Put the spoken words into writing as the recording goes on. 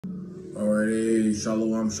Alright,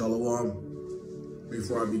 shalom, shalom.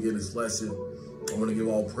 Before I begin this lesson, I want to give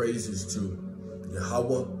all praises to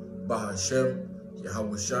Yahweh, Bahashem,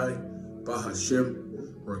 Yahweh Shai,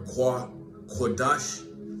 Bahashem, Raquah, Kodash.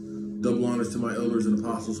 Double honors to my elders and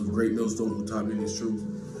apostles of Great Millstone who taught me this truth.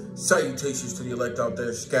 Salutations to the elect out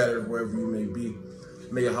there, scattered wherever you may be.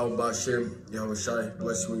 May Yahweh Bahashem, Yahweh Shai,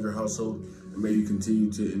 bless you and your household, and may you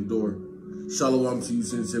continue to endure. Shalom to you,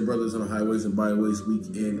 sincere brothers on the highways and byways, week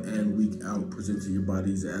in and week out, presenting your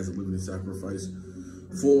bodies as a living sacrifice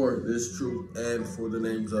for this truth and for the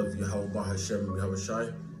names of Yahweh Bahashem and Yahweh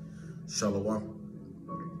Shai. Shalom.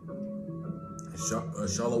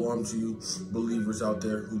 Shalom to you believers out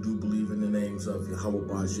there who do believe in the names of Yahweh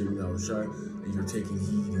Bahashem and Yahweh Shai, and you're taking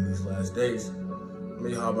heed in these last days.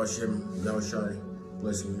 May Yahweh Bahashem, Yahweh Shai,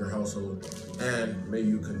 bless you and your household, and may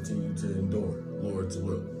you continue to endure Lord's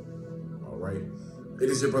will. Right, it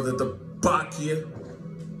is your brother the Bakia.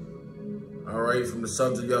 All right, from the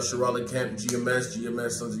Sons of Yasharala Camp,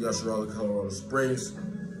 GMS, Sons of Yasharala, Colorado Springs,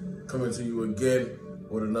 coming to you again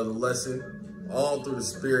with another lesson, all through the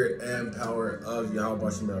spirit and power of Yahweh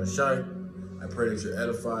Bahashem Yahweh Shai. I pray that you're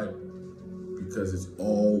edified, because it's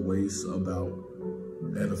always about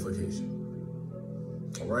edification.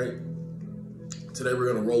 All right, today we're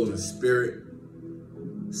gonna roll in the spirit,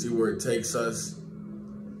 see where it takes us.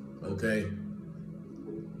 Okay,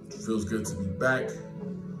 feels good to be back.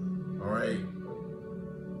 All right,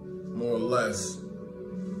 more or less,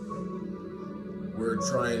 we're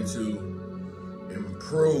trying to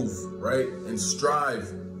improve, right, and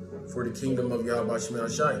strive for the kingdom of Yahweh Bahashem Yahweh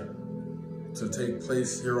Shai to take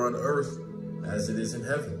place here on earth as it is in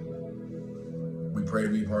heaven. We pray to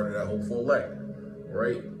be part of that hopeful elect. All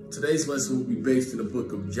right, today's lesson will be based in the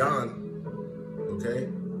book of John.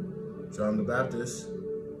 Okay, John the Baptist.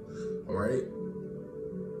 All right,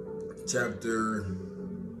 chapter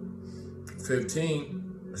 16,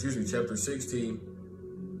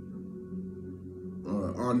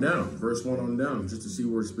 on down, verse 1 on down, just to see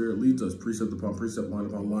where the Spirit leads us, precept upon precept, line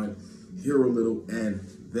upon line, here a little and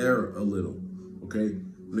there a little, okay?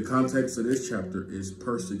 The context of this chapter is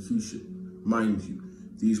persecution. Mind you,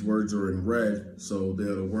 these words are in red, so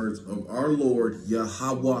they're the words of our Lord,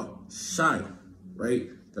 Yahweh Shai, right?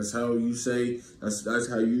 That's how you say, that's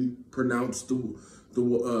how you pronounce the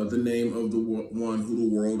name of the one who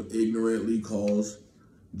the world ignorantly calls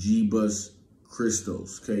Jebus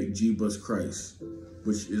Christos, okay? Jebus Christ,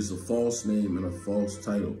 which is a false name and a false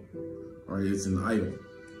title, all right? It's an idol,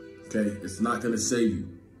 okay? It's not going to save you,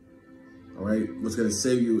 all right? What's going to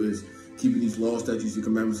save you is keeping these laws, statutes, and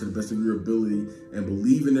commandments to the best of your ability and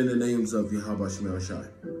believing in the names of Yahweh Bahashem Yahweh Shai,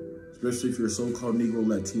 especially if you're a so-called Negro,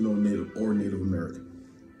 Latino, Native, or Native American.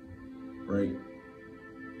 Right?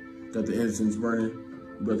 Got the incense burning.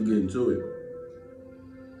 We're about to get into it.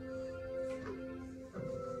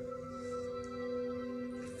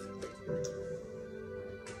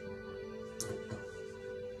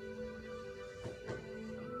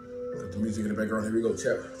 Got the music in the background. Here we go.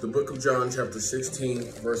 The book of John, chapter 16,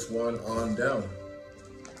 verse 1 on down.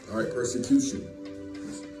 All right, persecution.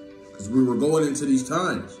 Because we were going into these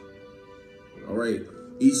times. All right.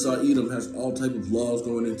 Esau Edom has all type of laws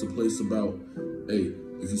going into place about, hey,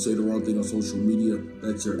 if you say the wrong thing on social media,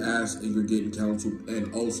 that's your ass and you're getting counseled.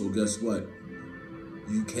 And also, guess what?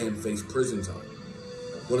 You can face prison time.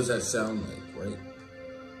 What does that sound like, right?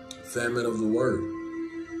 Famine of the word.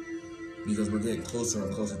 Because we're getting closer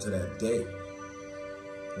and closer to that day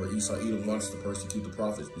where Esau Edom wants to persecute the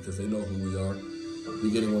prophets because they know who we are,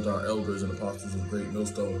 beginning with our elders and apostles of Great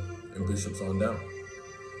Millstone and bishops on down.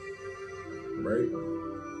 Right?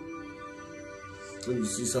 When you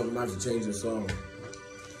see something, I have to change the song.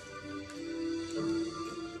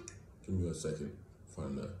 Give me a second.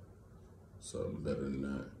 Find something better than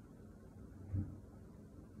that.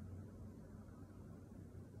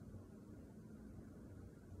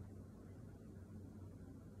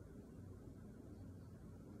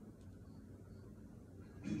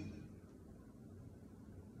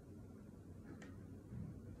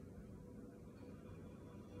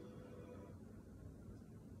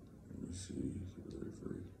 Let me see.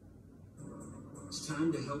 It's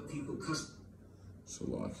time to help people custom.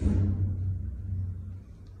 Salaki.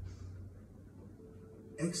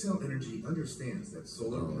 Xcel Energy understands that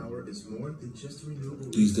solar power is more than just renewable.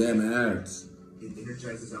 These damn ads. It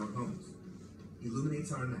energizes our homes,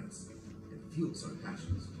 illuminates our nights, and fuels our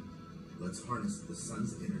passions. Let's harness the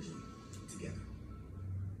sun's energy together.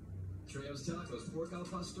 Treo's Tacos, Pork al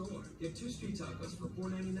Pastor. Get 2 street tacos for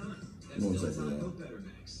 $4.99. That's One still second, Taco yeah. Better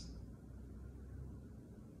Max.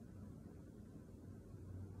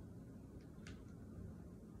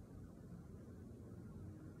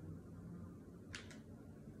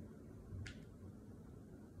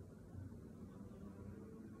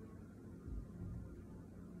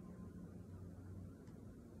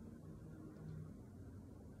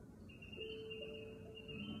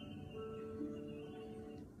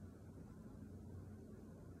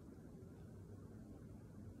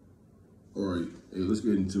 Hey, let's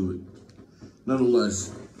get into it.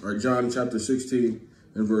 Nonetheless, all right, John chapter 16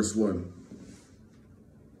 and verse 1.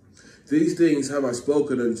 These things have I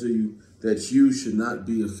spoken unto you, that you should not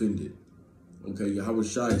be offended. Okay, Yahweh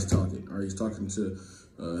Shai is talking. All right, he's talking to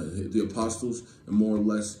the apostles and more or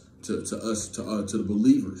less to us, to the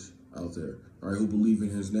believers out there, all right, who believe in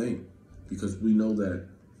his name. Because we know that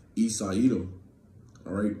Esau, Edom,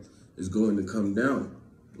 all right, is going to come down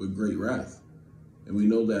with great wrath. And we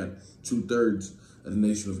know that 2/3 of the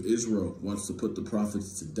nation of Israel wants to put the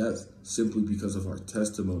prophets to death simply because of our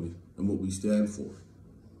testimony and what we stand for.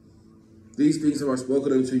 These things have I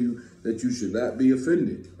spoken unto you, that you should not be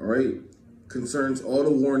offended, all right? Concerns all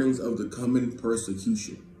the warnings of the coming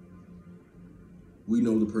persecution. We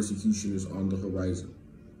know the persecution is on the horizon,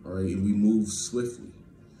 all right? And we move swiftly,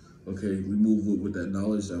 okay? We move with that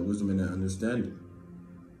knowledge, that wisdom, and that understanding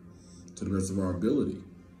to the best of our ability.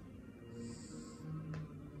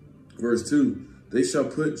 Verse 2, they shall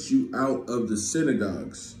put you out of the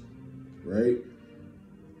synagogues, right?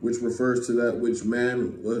 Which refers to that which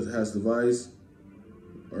man has devised,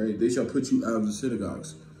 all right? They shall put you out of the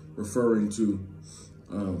synagogues, referring to,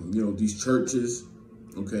 you know, these churches,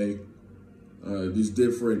 okay? These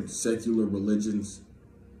different secular religions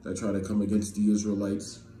that try to come against the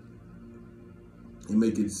Israelites and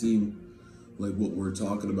make it seem like what we're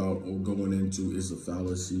talking about or going into is a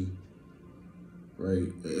fallacy,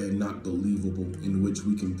 right? And not believable, in which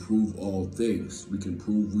we can prove all things. We can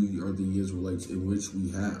prove we are the Israelites, in which we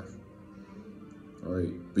have. All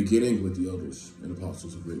right, beginning with the elders and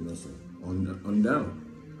apostles of great mercy on down.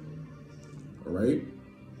 All right?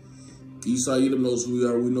 Esau Edom knows who we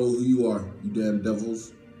are. We know who you are, you damn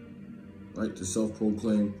devils. Right? The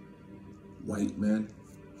self-proclaimed white man.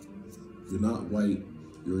 You're not white.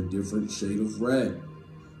 You're a different shade of red.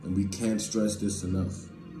 And we can't stress this enough.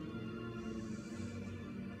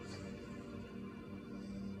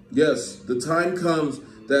 Yes, the time comes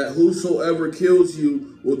that whosoever kills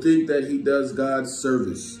you will think that he does God's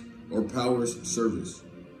service or power's service.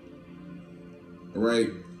 All right?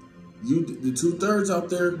 You, the 2/3 out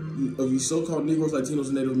there of you so-called Negroes, Latinos,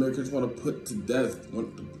 and Native Americans want to put to death,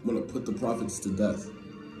 want to put the prophets to death,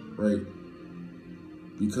 right?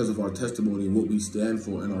 Because of our testimony and what we stand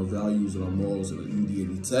for and our values and our morals and the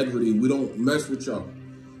integrity. We don't mess with y'all.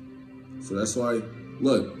 So that's why,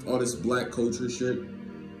 look, all this black culture shit,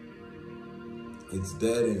 it's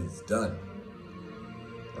dead and it's done.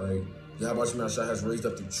 All right? Yahweh Shai has raised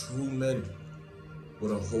up the true men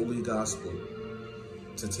with a holy gospel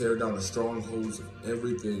to tear down the strongholds of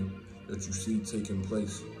everything that you see taking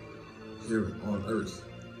place here on earth.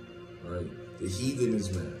 All right? The heathen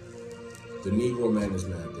is mad. The Negro man is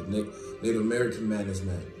mad. The Native American man is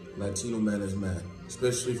mad. Latino man is mad.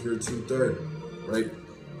 Especially if you're 2/3, right?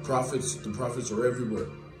 The prophets are everywhere.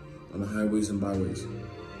 On the highways and byways.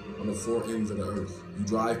 On the four ends of the earth. You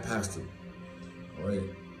drive past them. All right?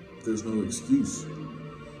 There's no excuse.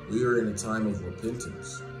 We are in a time of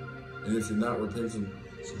repentance. And if you're not repenting,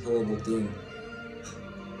 it's a horrible thing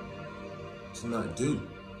to not do.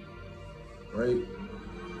 Right?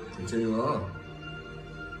 Continuing on.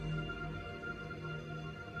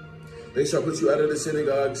 They shall put you out of the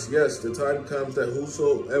synagogues. Yes, the time comes that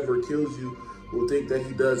whosoever kills you will think that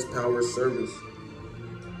he does power service.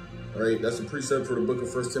 All right, that's a precept for the book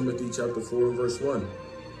of 1 Timothy chapter 4 and verse 1.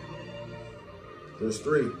 Verse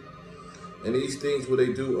 3. And these things will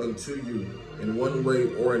they do unto you in one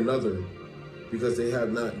way or another, because they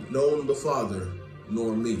have not known the Father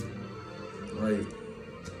nor me. Right?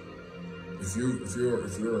 If you're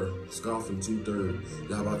a scoffing 2/3,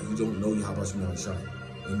 you don't know Yahweh Shai,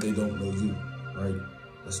 and they don't know you. Right?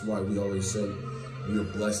 That's why we always say we are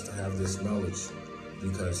blessed to have this knowledge,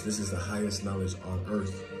 because this is the highest knowledge on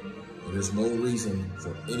earth. And there's no reason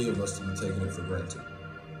for any of us to be taking it for granted.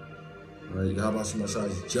 All right, Yahweh Shai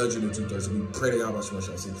is judging the 2/3, and we pray to Yahweh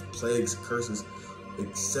Shai, sends plagues, curses,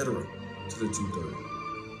 etc. to the 2/3.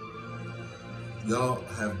 Y'all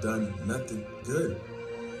have done nothing good.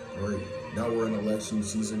 All right, now we're in election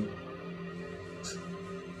season.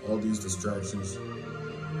 All these distractions.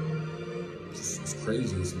 It's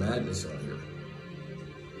crazy. It's madness out here.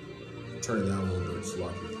 Turn it down a little bit,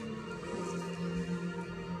 sloppy.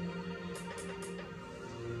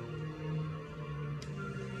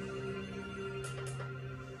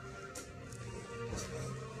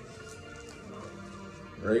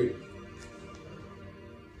 Right?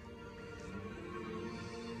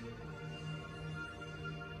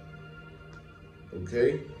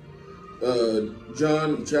 Okay.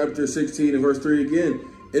 John chapter 16 and verse 3 again.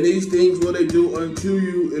 And these things will they do unto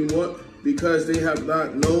you in what? Because they have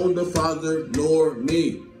not known the Father nor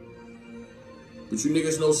me. But you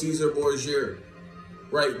niggas know Caesar Borgia.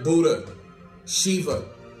 right? Buddha, Shiva,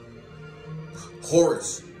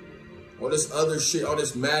 Horus, all this other shit, all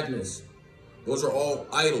this madness. Those are all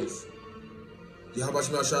idols. Yahweh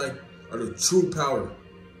Shema Shai are the true powers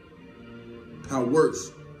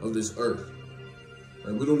of this earth.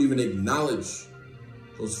 Right? We don't even acknowledge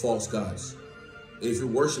those false gods. And if you're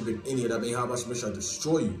worshiping any of that, may Yahweh Shema Shai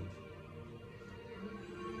destroy you.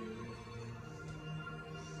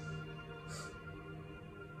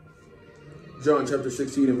 John chapter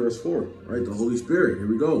 16 and verse 4, right? The Holy Spirit. Here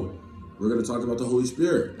we go. We're going to talk about the Holy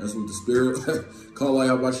Spirit. That's what the Spirit, call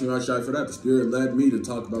Yahweh Shema Shai for that. The Spirit led me to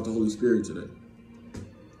talk about the Holy Spirit today.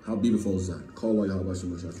 How beautiful is that? Call Yahweh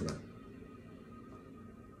Shema Shai for that.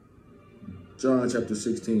 John chapter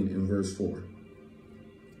 16 and verse 4.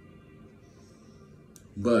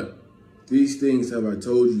 But these things have I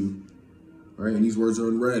told you, right? And these words are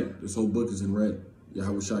in red. This whole book is in red.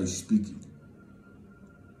 Yahweh Shai is speaking.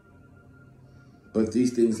 But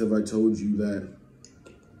these things have I told you that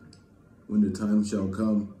when the time shall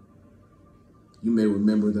come, you may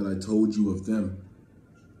remember that I told you of them.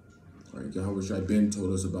 All right, Yahweh Shai Ben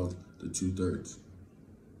told us about the 2/3.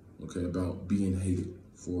 Okay, about being hated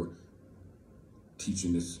for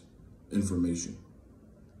teaching this information.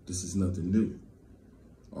 This is nothing new.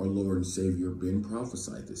 Our Lord and Savior Ben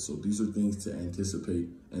prophesied this. So these are things to anticipate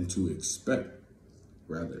and to expect,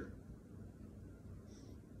 rather.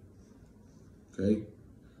 Okay?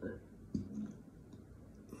 Let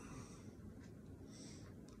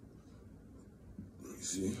me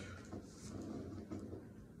see.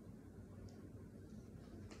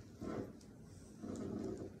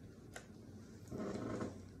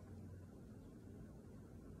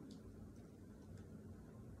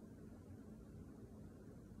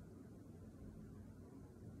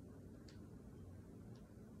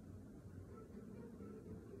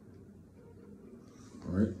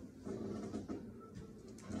 All right.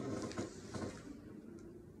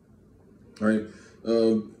 All right.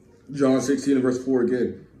 John 16 and verse 4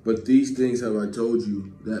 again. But these things have I told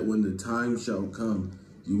you, that when the time shall come,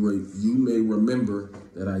 you may remember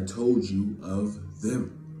that I told you of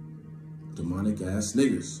them. Demonic ass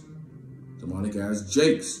niggas. Demonic ass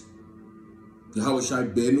jakes. Yahweh Shai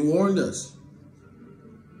Ben warned us.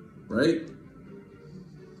 Right?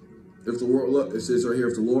 If the world, it says right here,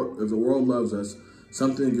 if the world loves us,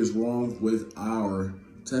 something is wrong with our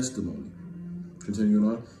testimony. Continuing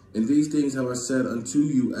on. And these things have I said unto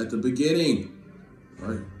you at the beginning.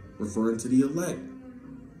 Right? Referring to the elect.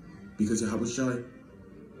 Because Yahweh Shai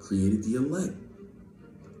created the elect.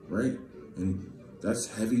 Right? And that's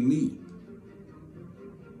heavy meat.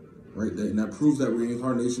 Right? And that proves that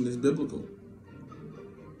reincarnation is biblical.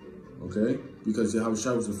 Okay? Because Yahweh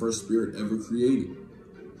Shai was the first spirit ever created.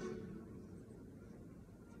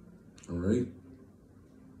 All right?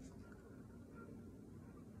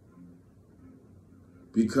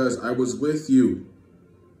 Because I was with you.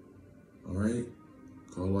 All right?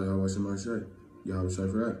 Call Yahweh Shema Shai. Yahweh Shai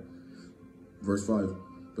for that. Verse 5.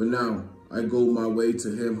 But now I go my way to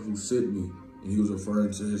him who sent me. And he was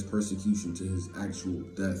referring to his persecution, to his actual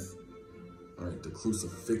death. All right, the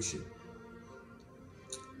crucifixion.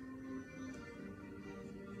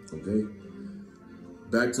 Okay?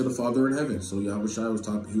 Back to the Father in heaven. So Yahweh Shai was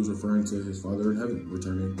talking, he was referring to his Father in heaven,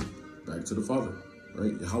 returning back to the Father.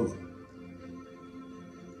 Right? Yahweh.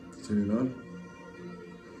 Continuing on.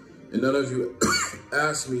 And none of you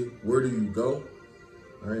ask me, where do you go?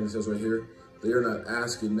 All right, it says right here, they are not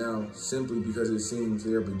asking now simply because it seems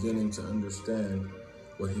they are beginning to understand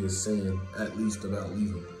what he is saying, at least about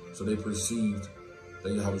leaving. So they perceived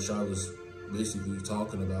that Yahweh Shai was basically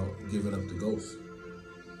talking about giving up the ghost.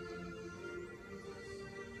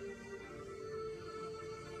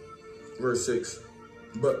 Verse 6.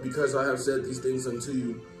 But because I have said these things unto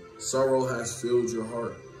you, sorrow has filled your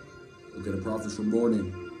heart. Okay, the prophets were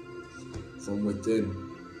mourning from within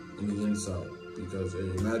and the inside. Because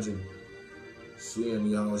hey, imagine seeing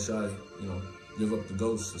Yahweh Shai, give up the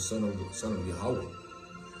ghost, the son of Yahweh.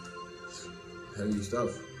 Heavy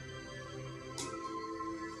stuff.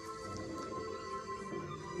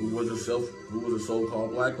 Who was a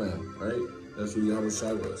so-called black man, right? That's who Yahweh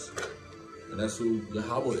Shai was. And that's who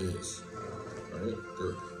Yahweh is. Right?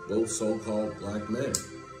 They're both so-called black men.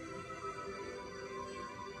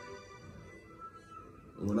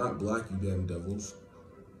 And we're not black, you damn devils.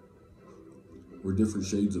 We're different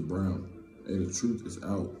shades of brown. Hey, the truth is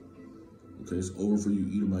out. Okay, it's over for you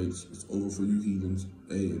Edomites. It's over for you heathens.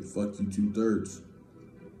 Hey, and fuck you 2/3.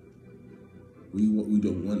 We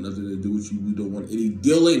don't want nothing to do with you. We don't want any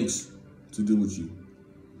dealings to do with you.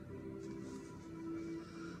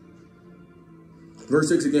 Verse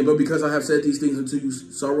 6 again, but because I have said these things unto you,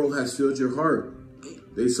 sorrow has filled your heart.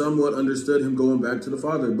 They somewhat understood him going back to the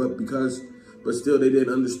Father, but still they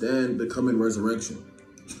didn't understand the coming resurrection.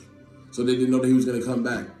 So they didn't know that he was going to come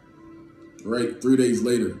back, right? 3 days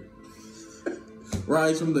later.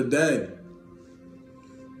 Rise from the dead.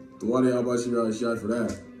 Why did y'all shot for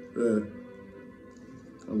that? Yeah.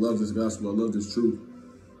 I love this gospel. I love this truth.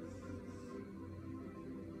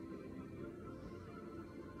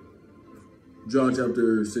 John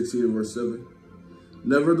chapter 16 and verse 7.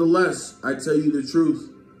 Nevertheless, I tell you the truth.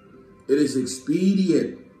 It is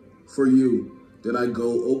expedient for you that I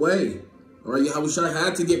go away. All right, Yahushua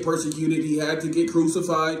had to get persecuted. He had to get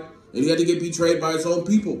crucified. And he had to get betrayed by his own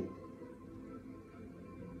people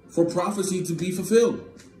for prophecy to be fulfilled.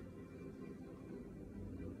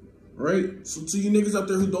 All right? So to you niggas out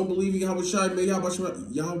there who don't believe in Yahushua, may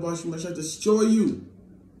Yahushua destroy you.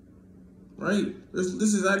 Right?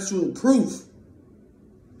 This is actual proof.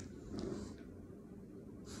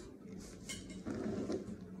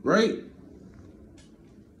 Right?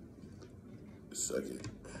 A second.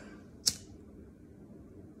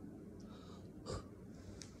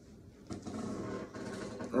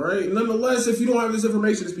 All right. Nonetheless, if you don't have this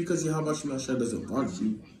information, it's because Yahushua doesn't want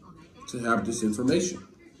you to have this information.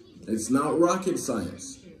 It's not rocket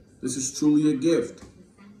science. This is truly a gift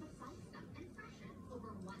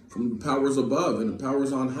from the powers above and the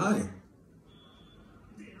powers on high.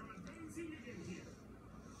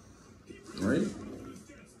 All right?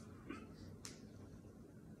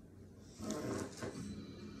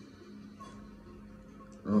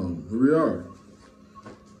 Here we are.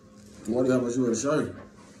 What do you have much you want to show you?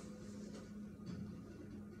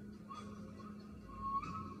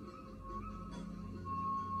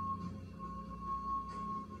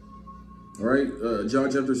 All right, John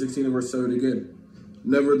chapter 16 and verse 7 again.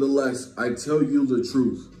 Nevertheless, I tell you the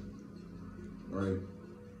truth. All right.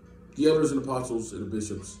 The elders and apostles and the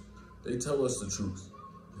bishops, they tell us the truth.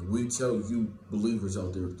 And we tell you believers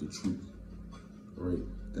out there the truth. All right.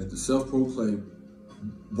 That the self-proclaimed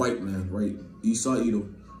white man, right, Esau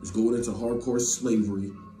Edom, is going into hardcore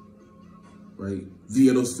slavery, right,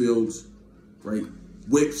 via those fields, right,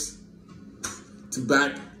 whips,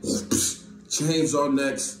 tobacco, chains on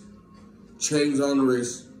necks, chains on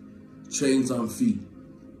wrists, chains on feet,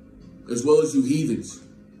 as well as you heathens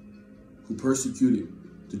who persecuted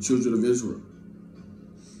the children of Israel,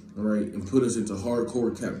 all right, and put us into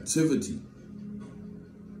hardcore captivity,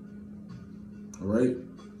 all right,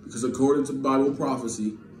 because according to Bible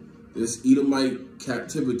prophecy, this Edomite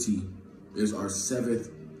captivity is our 7th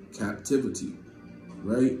captivity,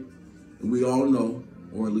 right? And we all know,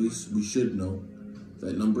 or at least we should know,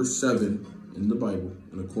 that number 7 in the Bible,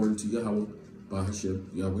 and according to Yahweh, Bahashim,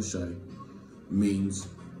 Yahushai, means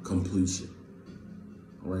completion.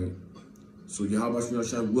 All right? So Yahweh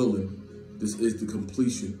Yahushai willing, this is the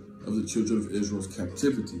completion of the children of Israel's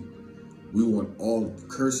captivity. We want all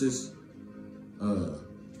curses,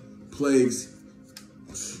 plagues,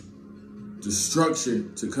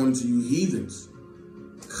 destruction to come to you heathens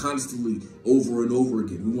constantly over and over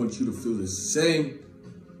again. We want you to feel the same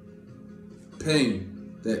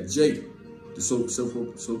pain that Jake, the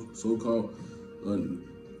so-called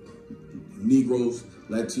Negroes,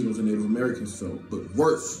 Latinos, and Native Americans felt, but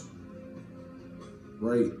worse,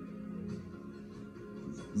 right?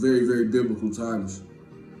 Very, very biblical times,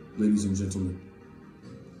 ladies and gentlemen.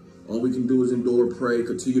 All we can do is endure, pray,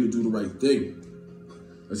 continue to do the right thing.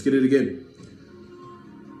 Let's get it again.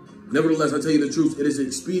 Nevertheless, I tell you the truth, it is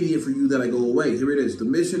expedient for you that I go away. Here it is. The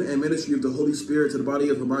mission and ministry of the Holy Spirit to the body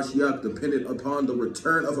of Hamashiach dependent upon the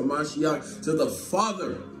return of Hamashiach to the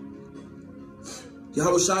Father.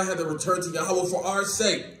 Yahushua had to return to Yahweh for our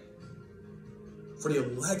sake, for the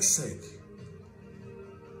elect's sake.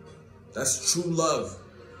 That's true love.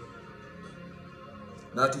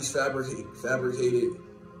 Not these fabricated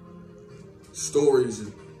stories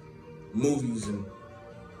and movies and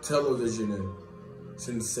television and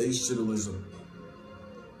sensationalism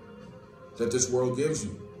that this world gives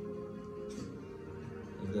you.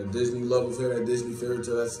 And that Disney love affair, that Disney fairy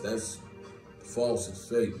tale, that's false, it's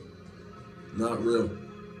fake, not real.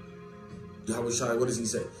 Yahushua, what does he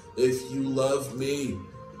say? If you love me,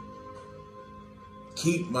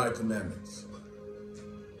 keep my commandments.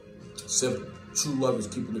 Simple. True love is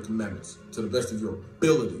keeping the commandments to the best of your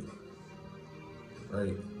ability.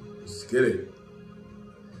 Right? Let's get it.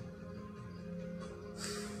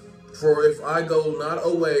 For if I go not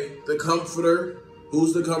away, the Comforter,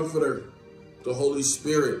 who's the Comforter? The Holy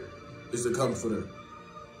Spirit is the Comforter.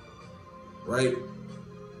 Right?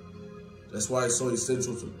 That's why it's so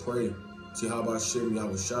essential to pray to Bahashim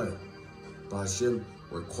Yahushai. Bahashim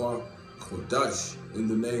or Kwa Kodash in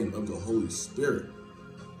the name of the Holy Spirit.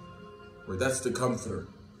 Right? That's the comforter.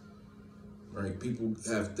 Right? People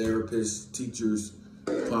have therapists, teachers,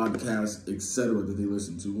 podcasts, etc. that they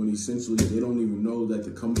listen to, when essentially they don't even know that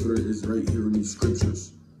the comforter is right here in these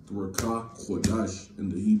scriptures. The word ka, chodash, in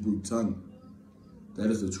the Hebrew tongue. That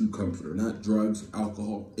is the true comforter, not drugs,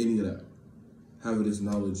 alcohol, any of that. Having this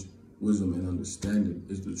knowledge, wisdom, and understanding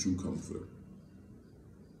is the true comforter.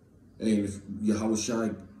 And if Yahweh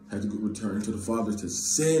Shai had to return to the Father to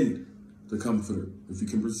send the comforter, if you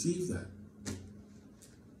can perceive that.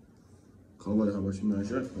 Call it how much you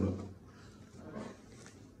measure.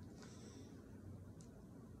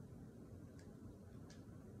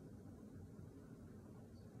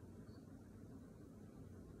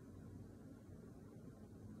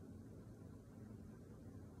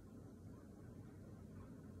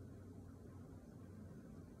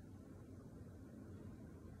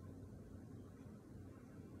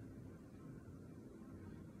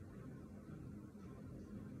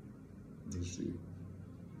 Let's see.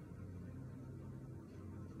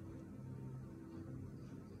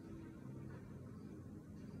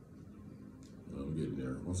 I'm getting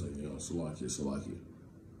there. One second, y'all. Salakia.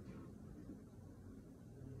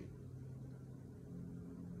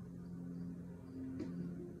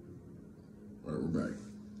 All right, we're back.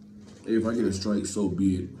 Hey, if I get a strike, so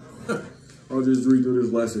be it. I'll just redo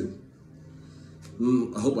this lesson.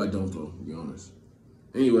 I hope I don't, though, to be honest.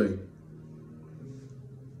 Anyway.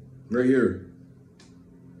 Right here.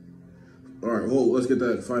 All right, well, let's get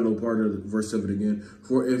that final part of verse 7 again.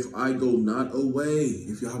 For if I go not away,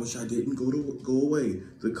 if Yahweh Shai didn't go away,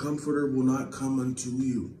 the comforter will not come unto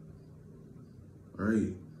you. All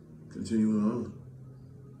right, continuing on.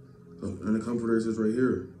 And the comforter is right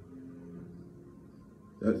here.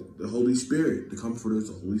 That the Holy Spirit, the comforter is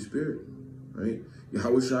the Holy Spirit, right?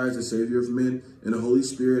 Yahweh Shai is the Savior of men, and the Holy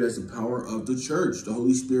Spirit is the power of the church. The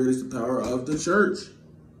Holy Spirit is the power of the church.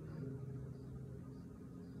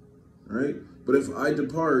 Right? But if I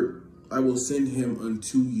depart, I will send him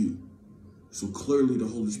unto you. So clearly the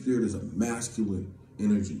Holy Spirit is a masculine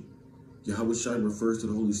energy. Yahweh Shai refers to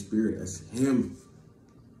the Holy Spirit as him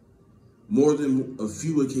more than a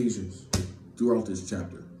few occasions throughout this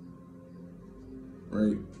chapter.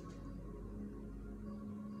 Right?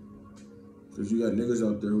 Because you got niggas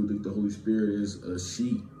out there who think the Holy Spirit is a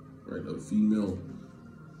she, right? A female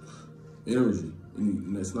energy.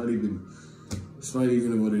 And that's not even... It's not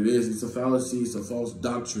even what it is. It's a fallacy. It's a false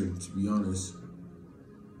doctrine, to be honest.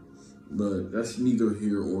 But that's neither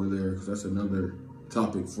here or there, because that's another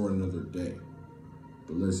topic for another day.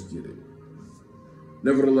 But let's get it.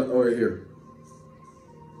 Nevertheless, oh, right here.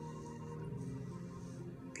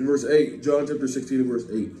 In verse 8, John chapter 16 and verse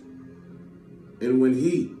 8. And when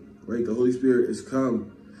he, right, the Holy Spirit is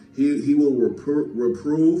come, he will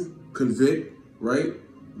reprove, convict, right?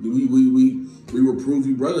 We reprove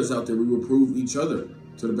you brothers out there. We reprove each other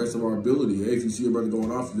to the best of our ability. Hey, if you see your brother going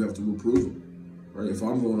off, you have to reprove him, right? If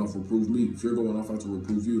I'm going off, reprove me. If you're going off, I have to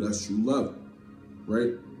reprove you. That's true love,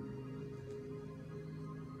 right?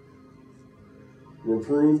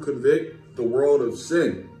 Reprove, convict the world of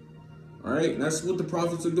sin, all right? And that's what the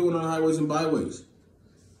prophets are doing on highways and byways.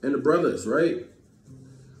 And the brothers, right?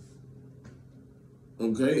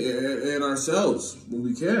 Okay, and ourselves when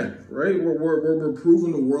we can, right? We're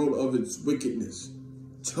reproving the world of its wickedness,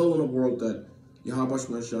 telling the world that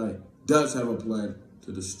Yahweh Shai does have a plan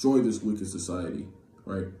to destroy this wicked society,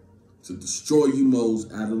 right? To destroy you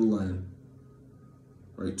Moes out of the land,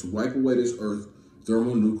 right? To wipe away this earth,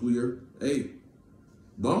 thermonuclear,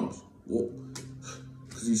 bombs. Well,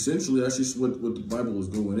 because essentially that's just what the Bible is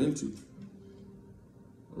going into,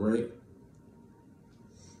 right?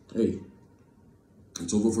 Hey.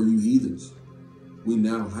 It's over for you heathens. We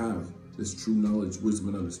now have this true knowledge, wisdom,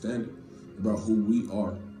 and understanding about who we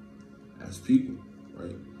are as people,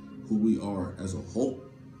 right? Who we are as a whole.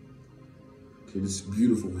 Okay, this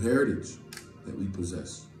beautiful heritage that we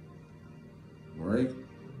possess, all right?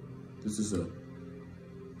 This is a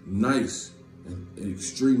nice and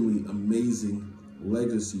extremely amazing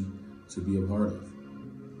legacy to be a part of,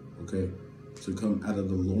 okay? To come out of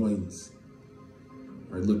the loins,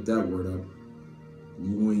 all right? Look that word up.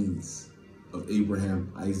 Loins of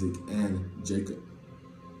Abraham, Isaac, and Jacob.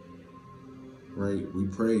 Right? We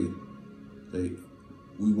prayed that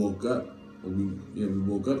we woke up, or we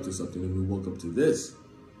woke up to something, and we woke up to this.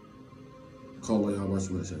 Call out Yahweh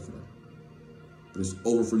Shai for that. But it's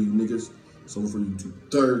over for you niggas. It's over for you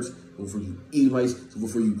 2/3. It's over for you Edomites. It's over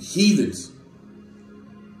for you heathens.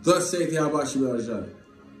 Thus saith Yahweh Shai.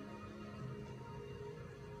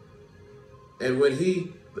 And when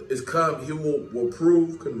he is come, he will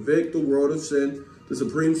reprove, convict the world of sin, the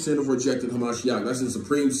supreme sin of rejecting Hamashiach. That's the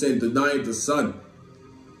supreme sin, denying the Son.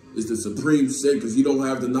 It's the supreme sin because you don't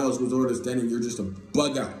have the knowledge, wisdom, or understanding. You're just a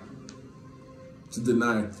bug out to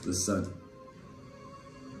deny the Son.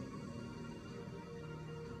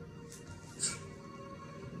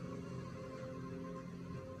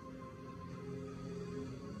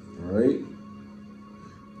 All right.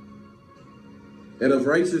 And of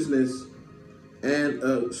righteousness,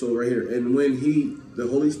 and so right here, and when the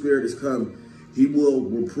Holy Spirit is come, he will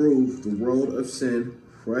reprove the world of sin,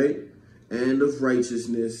 right? And of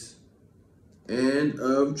righteousness, and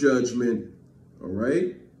of judgment, all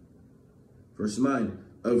right? Verse 9,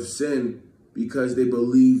 of sin, because they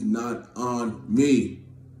believe not on me.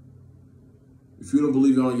 If you don't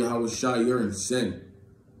believe on Yahweh Shai, you're in sin.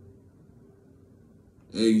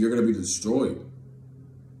 And you're going to be destroyed.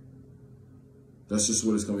 That's just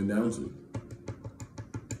what it's coming down to.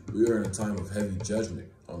 We are in a time of heavy judgment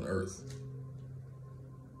on earth.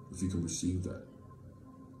 If you can receive that.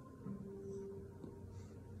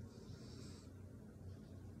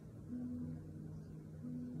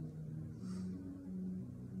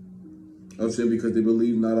 Of sin because they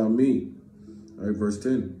believe not on me. All right, verse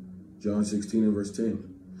 10. John 16 and verse 10.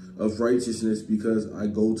 Of righteousness because I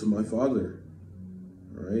go to my Father.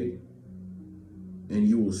 All right. And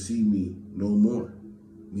you will see me no more.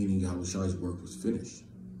 Meaning Yahweh Shai's work was finished.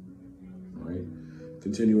 All right.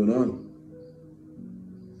 Continuing on.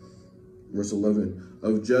 Verse 11.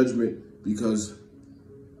 Of judgment because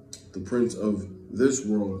the prince of this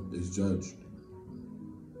world is judged.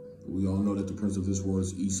 We all know that the prince of this world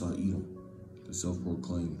is Esau Edom, the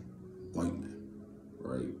self-proclaimed white man,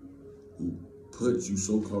 right? Who puts you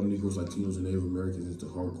so-called Negroes, Latinos, and Native Americans into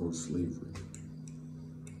hardcore slavery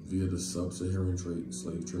via the sub-Saharan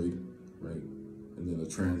slave trade, right? And then the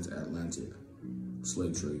transatlantic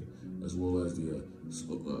slave trade, as well as the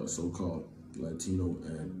so-called Latino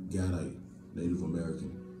and Gadite Native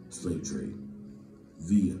American slave trade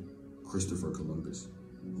via Christopher Columbus,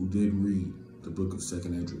 who did read the book of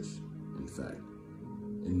Second Esdras, in fact,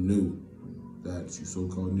 and knew that you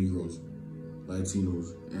so-called Negroes,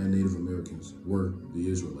 Latinos, and Native Americans were the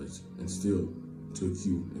Israelites and still took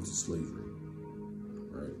you into slavery.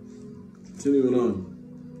 All right. Continuing on.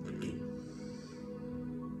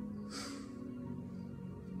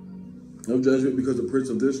 Of judgment because the prince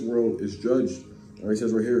of this world is judged. All right, it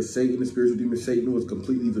says right here, Satan, the spiritual demon Satan, was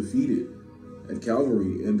completely defeated at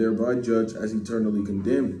Calvary and thereby judged as eternally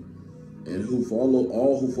condemned. And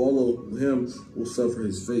all who follow him will suffer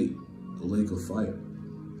his fate, the lake of fire.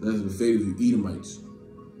 That is the fate of you Edomites.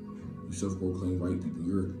 You self-proclaimed white people.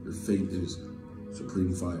 Your fate is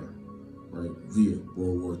supreme fire, right? Via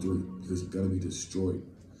World War III, because you're going to be destroyed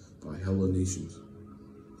by hella nations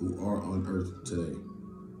who are on earth today.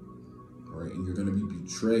 All right, and you're going to be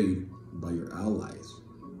betrayed by your allies.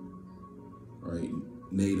 All right,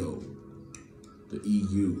 NATO, the EU,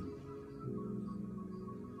 you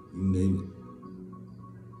name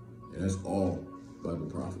it. And that's all Bible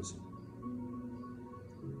prophecy.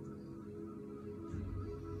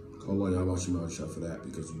 Call out Yahweh Shai for that,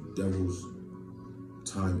 because you devils'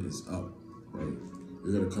 time is up, right?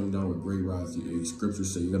 You're going to come down with great wrath.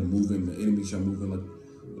 Scriptures say you're going to move in, the enemy shall move in like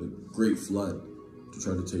a great flood to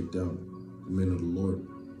try to take down the men of the Lord.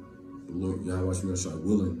 The Lord, Yahweh Shai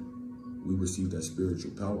willing, we receive that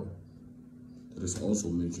spiritual power that is also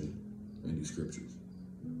mentioned in these scriptures.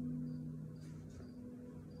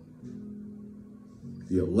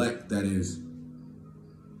 The elect, that is,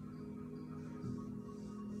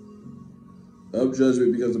 of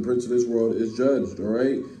judgment because the prince of this world is judged, all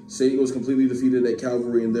right? Satan was completely defeated at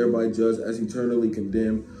Calvary and thereby judged as eternally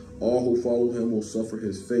condemned. All who follow him will suffer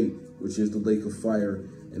his fate, which is the lake of fire,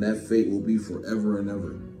 and that fate will be forever and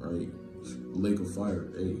ever, right? The lake of fire,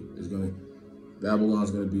 hey,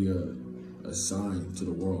 Babylon's going to be a sign to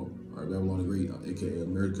the world, all right? Babylon the Great, aka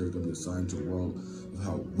America, is going to be a sign to the world of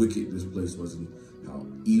how wicked this place was and how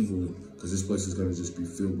evil, because this place is going to just be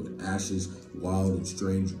filled with ashes, wild and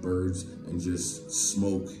strange birds, and just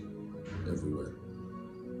smoke everywhere.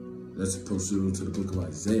 That's pursuant to the book of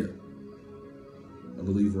Isaiah. I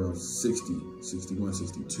believe around 60, 61,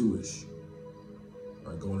 62-ish.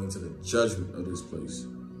 All right, going into the judgment of this place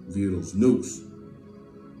via those nukes.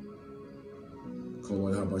 Call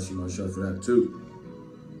out Habashim Shai for that too.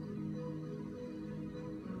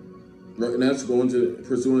 Right, and that's going to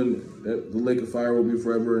pursuing that the lake of fire will be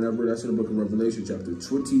forever and ever. That's in the book of Revelation, chapter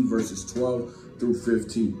 20, verses 12 through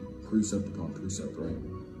 15. Precept upon precept, right?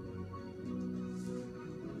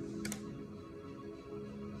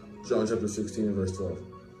 John chapter 16 and verse 12.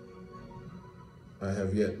 I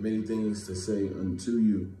have yet many things to say unto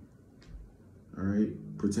you. All right,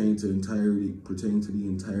 pertaining to the entirety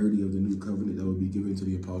of the new covenant that will be given to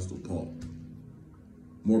the Apostle Paul.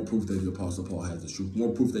 More proof that the Apostle Paul has the truth.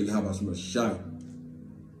 More proof that Yahweh Shai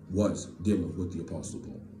was dealing with the Apostle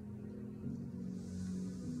Paul.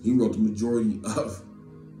 He wrote the majority of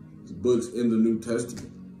the books in the New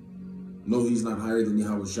Testament. No, he's not higher than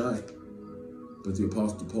Yahweh Shai, but the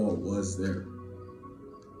Apostle Paul was there.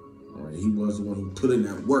 All right, he was the one who put in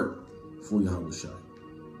that work for Yahweh Shai.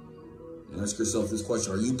 And ask yourself this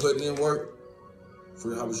question: are you putting in work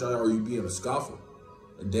for Yahweh Shai, or are you being a scoffer,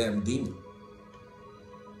 a damn demon?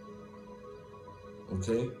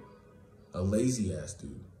 Okay, a lazy ass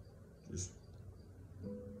dude.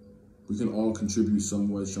 We can all contribute some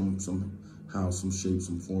way, somehow, some shape,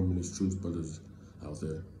 some form in this truth, brothers out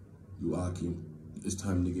there. You Akim, it's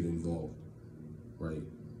time to get involved, right?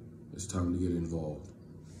 It's time to get involved.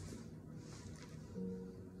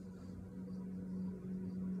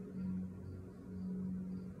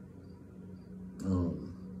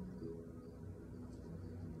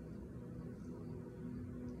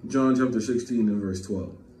 John chapter 16 and verse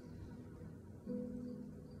 12.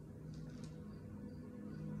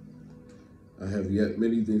 I have yet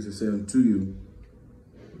many things to say unto you,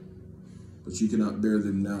 but you cannot bear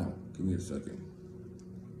them now. Give me a second.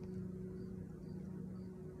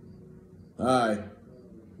 Hi.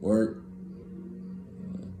 Work.